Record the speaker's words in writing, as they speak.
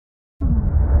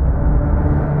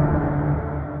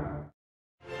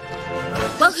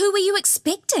So who were you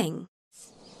expecting?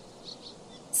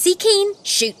 See keen,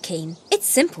 shoot keen. It's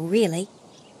simple, really.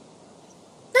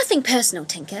 Nothing personal,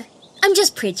 Tinker. I'm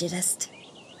just prejudiced.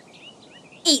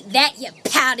 Eat that, you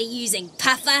powder-using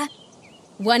puffer.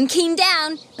 One keen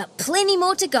down, but plenty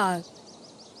more to go.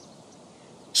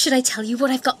 Should I tell you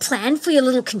what I've got planned for your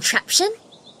little contraption?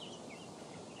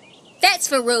 That's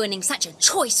for ruining such a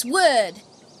choice word.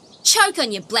 Choke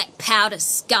on your black powder,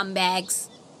 scumbags.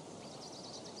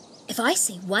 If I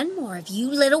see one more of you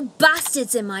little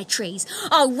bastards in my trees,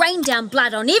 I'll rain down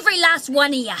blood on every last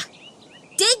one of ya.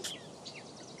 Dig?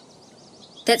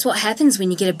 That's what happens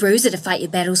when you get a bruiser to fight your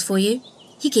battles for you.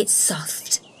 You get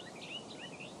soft.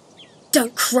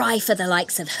 Don't cry for the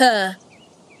likes of her.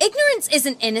 Ignorance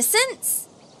isn't innocence.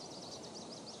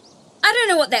 I don't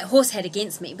know what that horse had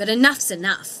against me, but enough's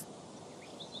enough.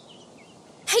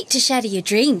 Hate to shatter your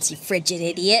dreams, you frigid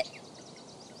idiot.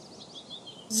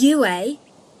 You, eh?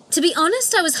 To be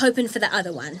honest, I was hoping for the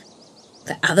other one.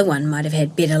 The other one might have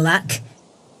had better luck.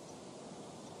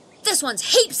 This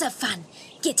one's heaps of fun.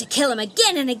 Get to kill him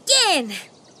again and again.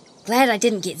 Glad I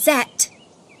didn't get zapped.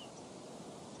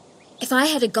 If I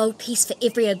had a gold piece for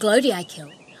every aglody I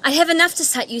kill, I'd have enough to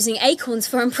start using acorns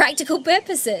for impractical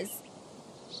purposes.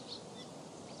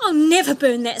 I'll never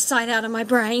burn that sight out of my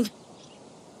brain.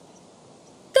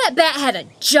 That bat had a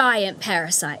giant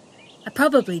parasite. I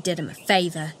probably did him a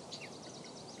favour.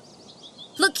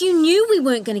 Look, you knew we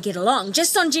weren't going to get along,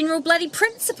 just on general bloody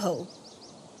principle.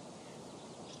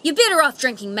 You're better off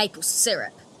drinking maple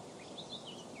syrup.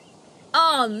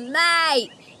 Oh,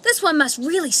 mate, this one must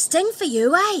really sting for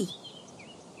you, eh?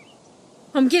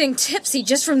 I'm getting tipsy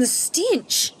just from the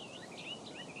stench.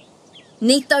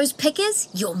 Neath those pickers,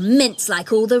 you're mince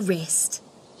like all the rest.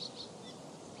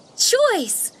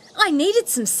 Choice! I needed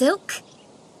some silk.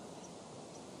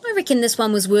 I reckon this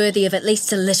one was worthy of at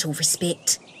least a little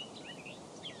respect.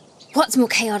 What's more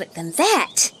chaotic than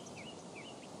that?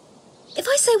 If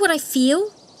I say what I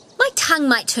feel, my tongue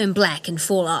might turn black and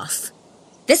fall off.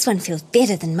 This one feels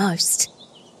better than most.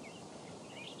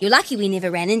 You're lucky we never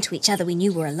ran into each other when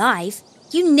you were alive.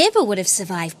 You never would have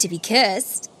survived to be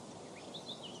cursed.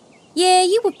 Yeah,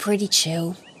 you were pretty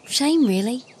chill. Shame,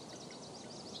 really.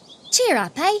 Cheer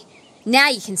up, eh? Now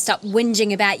you can stop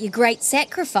whinging about your great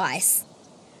sacrifice.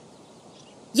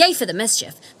 Yay for the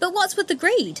mischief, but what's with the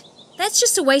greed? That's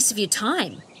just a waste of your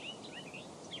time.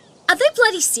 Are they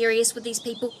bloody serious with these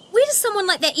people? Where does someone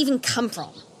like that even come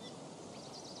from?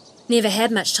 Never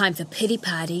had much time for pity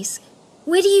parties.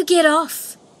 Where do you get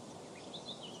off?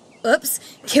 Oops,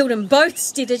 killed them both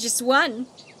instead of just one.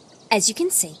 As you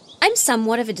can see, I'm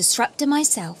somewhat of a disruptor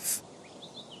myself.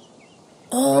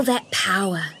 All that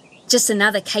power. Just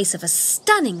another case of a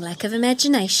stunning lack of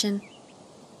imagination.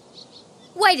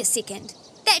 Wait a second.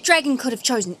 That dragon could have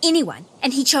chosen anyone,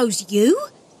 and he chose you?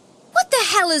 What the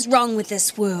hell is wrong with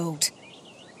this world?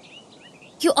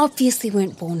 You obviously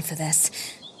weren't born for this.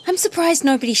 I'm surprised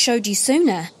nobody showed you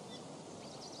sooner.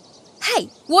 Hey,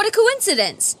 what a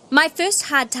coincidence! My first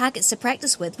hard targets to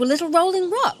practice with were little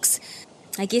rolling rocks.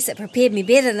 I guess it prepared me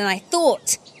better than I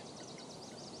thought.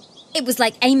 It was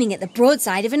like aiming at the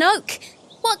broadside of an oak.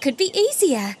 What could be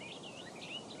easier?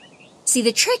 See,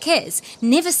 the trick is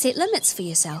never set limits for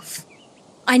yourself.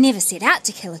 I never set out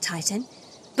to kill a titan,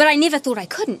 but I never thought I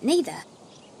couldn't neither.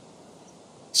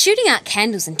 Shooting out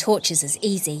candles and torches is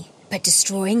easy, but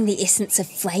destroying the essence of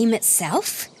flame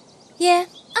itself? Yeah,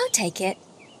 I'll take it.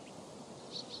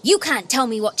 You can't tell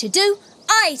me what to do,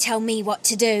 I tell me what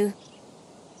to do.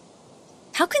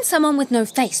 How can someone with no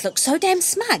face look so damn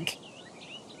smug?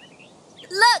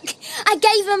 Look, I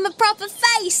gave him a proper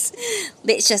face.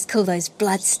 Let's just call those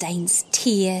bloodstains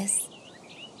tears.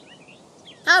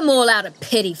 I'm all out of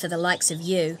pity for the likes of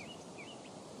you.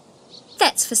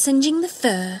 That's for singeing the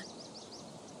fur.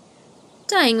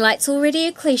 Dying light's already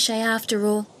a cliche after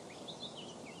all.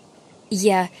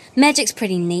 Yeah, magic's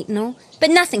pretty neat and all, but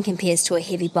nothing compares to a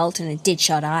heavy bolt and a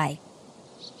dead-shot eye.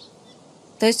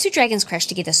 Those two dragons crashed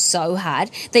together so hard,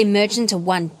 they merged into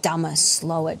one dumber,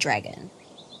 slower dragon.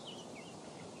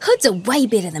 Hoods are way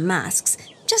better than masks,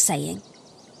 just saying.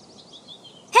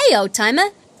 Hey, old-timer,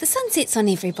 the sun sets on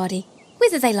everybody,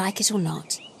 whether they like it or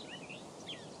not.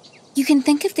 You can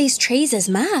think of these trees as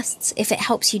masts if it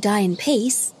helps you die in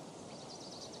peace.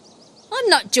 I'm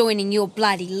not joining your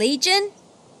bloody legion.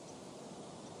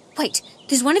 Wait,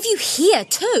 there's one of you here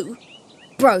too?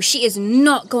 Bro, she is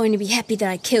not going to be happy that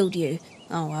I killed you.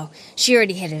 Oh well, she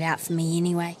already had it out for me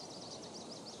anyway.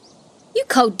 You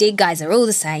cold dead guys are all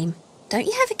the same. Don't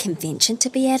you have a convention to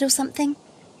be at or something?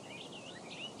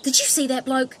 Did you see that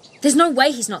bloke? There's no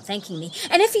way he's not thanking me.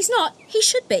 And if he's not, he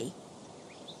should be.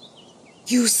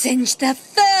 You singed the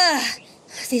fur!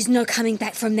 There's no coming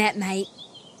back from that, mate.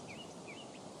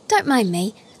 Don't mind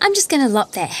me. I'm just going to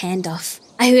lop that hand off.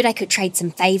 I heard I could trade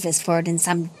some favours for it in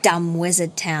some dumb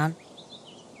wizard town.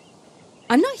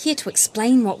 I'm not here to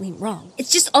explain what went wrong.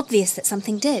 It's just obvious that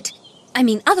something did. I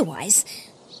mean, otherwise...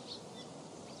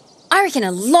 I reckon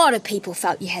a lot of people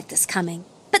felt you had this coming.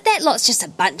 But that lot's just a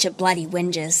bunch of bloody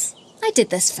whingers. I did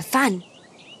this for fun.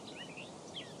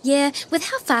 Yeah, with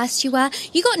how fast you are,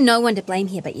 you got no one to blame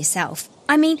here but yourself.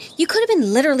 I mean, you could have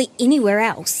been literally anywhere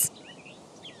else.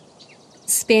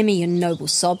 Spare me your noble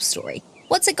sob story.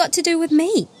 What's it got to do with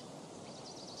me?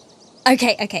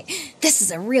 Okay, this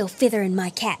is a real feather in my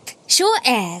cap. Sure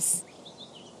as.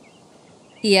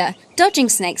 Yeah, dodging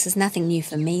snakes is nothing new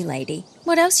for me, lady.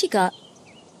 What else you got?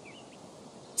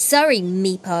 Sorry,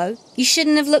 Meepo. You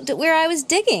shouldn't have looked at where I was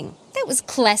digging. That was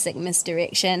classic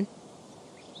misdirection.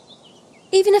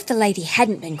 Even if the lady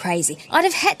hadn't been crazy, I'd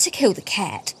have had to kill the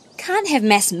cat. Can't have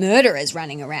mass murderers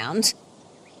running around.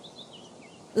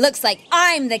 Looks like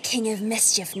I'm the king of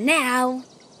mischief now.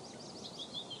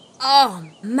 Oh,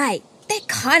 mate, that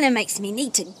kind of makes me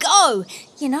need to go,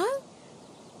 you know?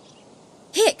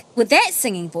 Heck, with that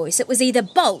singing voice, it was either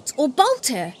Bolt or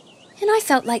Bolter, and I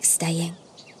felt like staying.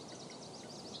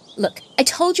 Look, I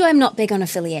told you I'm not big on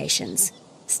affiliations.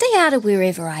 Stay out of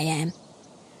wherever I am.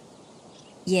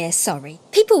 Yeah, sorry.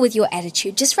 People with your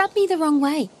attitude just rub me the wrong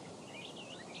way.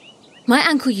 My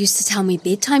uncle used to tell me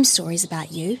bedtime stories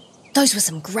about you. Those were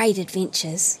some great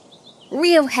adventures.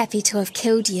 Real happy to have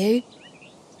killed you.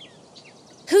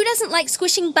 Who doesn't like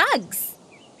squishing bugs?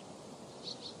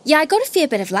 Yeah, I got a fair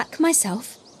bit of luck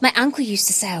myself. My uncle used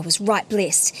to say I was right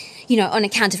blessed, on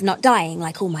account of not dying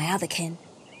like all my other kin.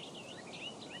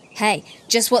 Hey,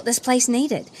 just what this place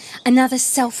needed. Another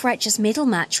self-righteous metal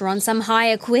marcher on some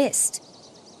higher quest.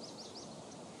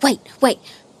 Wait.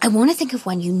 I want to think of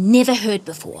one you never heard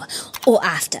before, or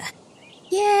after.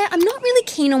 Yeah, I'm not really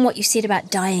keen on what you said about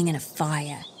dying in a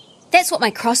fire. That's what my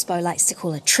crossbow likes to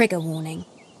call a trigger warning.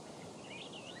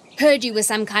 Heard you were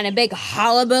some kind of big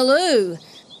hullabaloo.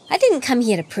 I didn't come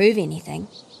here to prove anything,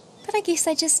 but I guess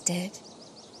I just did.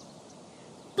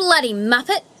 Bloody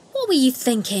muppet, what were you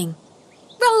thinking?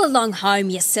 Roll along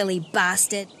home, you silly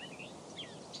bastard.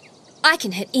 I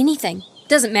can hit anything,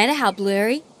 doesn't matter how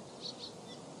blurry.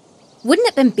 Wouldn't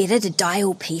it have been better to die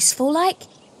all peaceful like,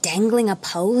 dangling a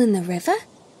pole in the river?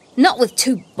 Not with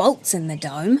 2 bolts in the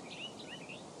dome.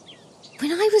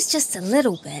 When I was just a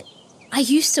little bit, I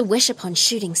used to wish upon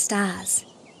shooting stars.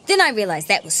 Then I realised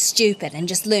that was stupid and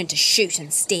just learned to shoot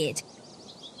instead.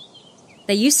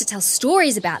 They used to tell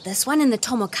stories about this one in the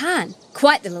Tomо'кан,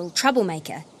 quite the little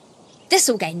troublemaker.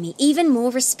 This'll gain me even more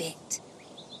respect.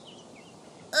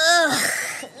 Ugh,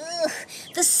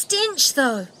 the stench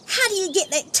though. How do you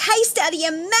get that taste out of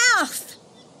your mouth?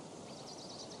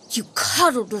 You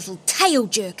coddled little tail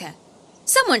jerker.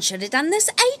 Someone should have done this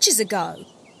ages ago.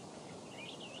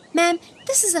 Ma'am,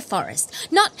 this is a forest,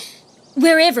 not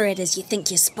wherever it is you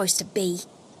think you're supposed to be.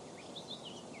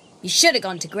 You should have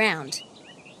gone to ground.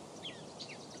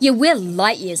 We're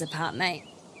light years apart, mate.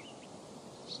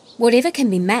 Whatever can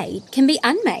be made can be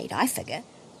unmade, I figure.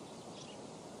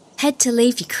 Had to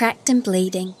leave you cracked and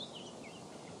bleeding.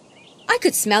 I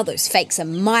could smell those fakes a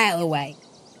mile away.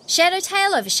 Shadow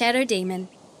tail over shadow demon.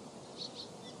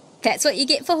 That's what you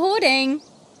get for hoarding.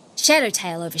 Shadow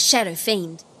tail over shadow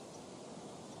fiend.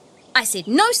 I said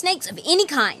no snakes of any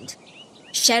kind.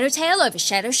 Shadow tail over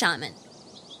shadow shaman.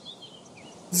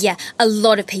 Yeah, a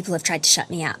lot of people have tried to shut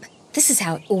me up. This is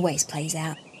how it always plays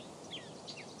out.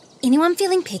 Anyone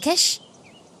feeling peckish?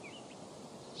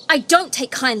 I don't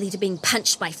take kindly to being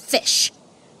punched by fish.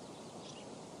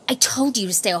 I told you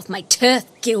to stay off my turf,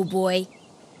 gill boy.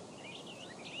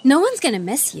 No one's going to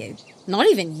miss you, not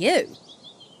even you.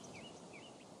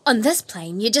 On this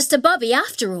plane, you're just a bobby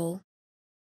after all.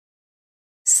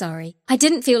 Sorry, I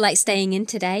didn't feel like staying in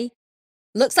today.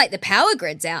 Looks like the power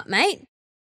grid's out, mate.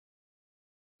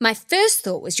 My first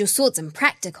thought was your sword's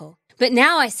impractical, but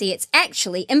now I see it's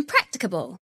actually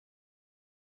impracticable.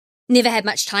 Never had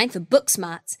much time for book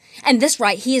smarts, and this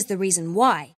right here's the reason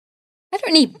why. I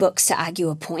don't need books to argue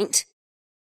a point.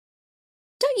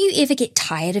 Don't you ever get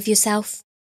tired of yourself?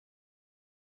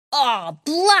 Oh,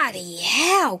 bloody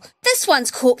hell! This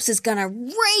one's corpse is gonna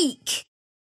reek!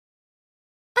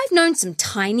 I've known some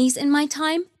tinies in my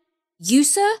time. You,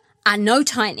 sir, are no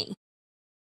tiny.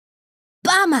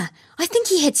 Bummer! I think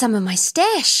he had some of my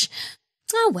stash.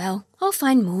 Oh well, I'll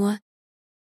find more.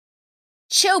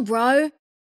 Chill, bro.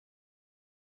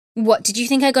 What, did you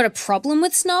think I got a problem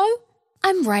with snow?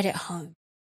 I'm right at home.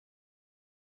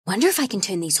 Wonder if I can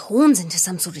turn these horns into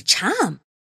some sort of charm.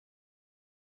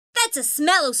 That's a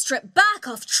smell'll strip bark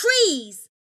off trees.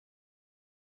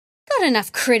 Got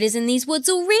enough critters in these woods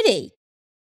already.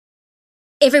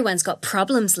 Everyone's got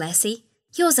problems, lassie.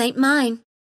 Yours ain't mine.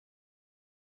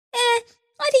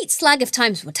 I'd eat slug if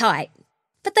times were tight,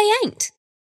 but they ain't.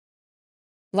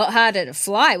 Lot harder to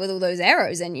fly with all those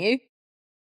arrows in you.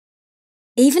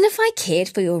 Even if I cared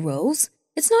for your rules,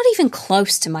 it's not even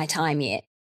close to my time yet.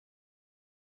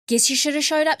 Guess you should have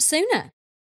showed up sooner.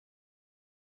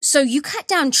 So you cut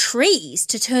down trees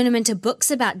to turn them into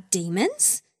books about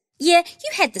demons? Yeah,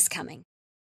 you had this coming.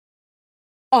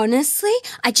 Honestly,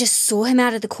 I just saw him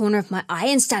out of the corner of my eye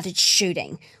and started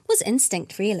shooting. Was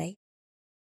instinct, really.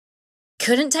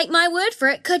 Couldn't take my word for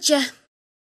it, could ya?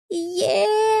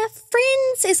 Yeah,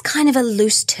 friends is kind of a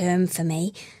loose term for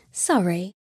me.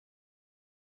 Sorry.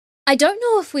 I don't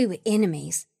know if we were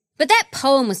enemies, but that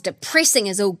poem was depressing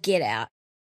as all get out.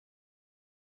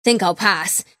 Think I'll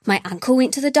pass. My uncle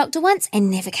went to the doctor once and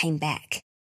never came back.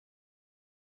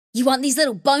 You want these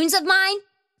little bones of mine?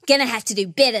 Gonna have to do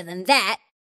better than that.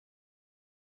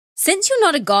 Since you're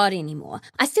not a god anymore,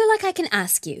 I feel like I can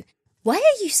ask you, why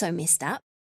are you so messed up?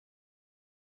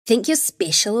 Think you're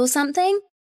special or something?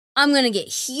 I'm gonna get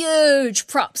huge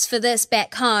props for this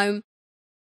back home.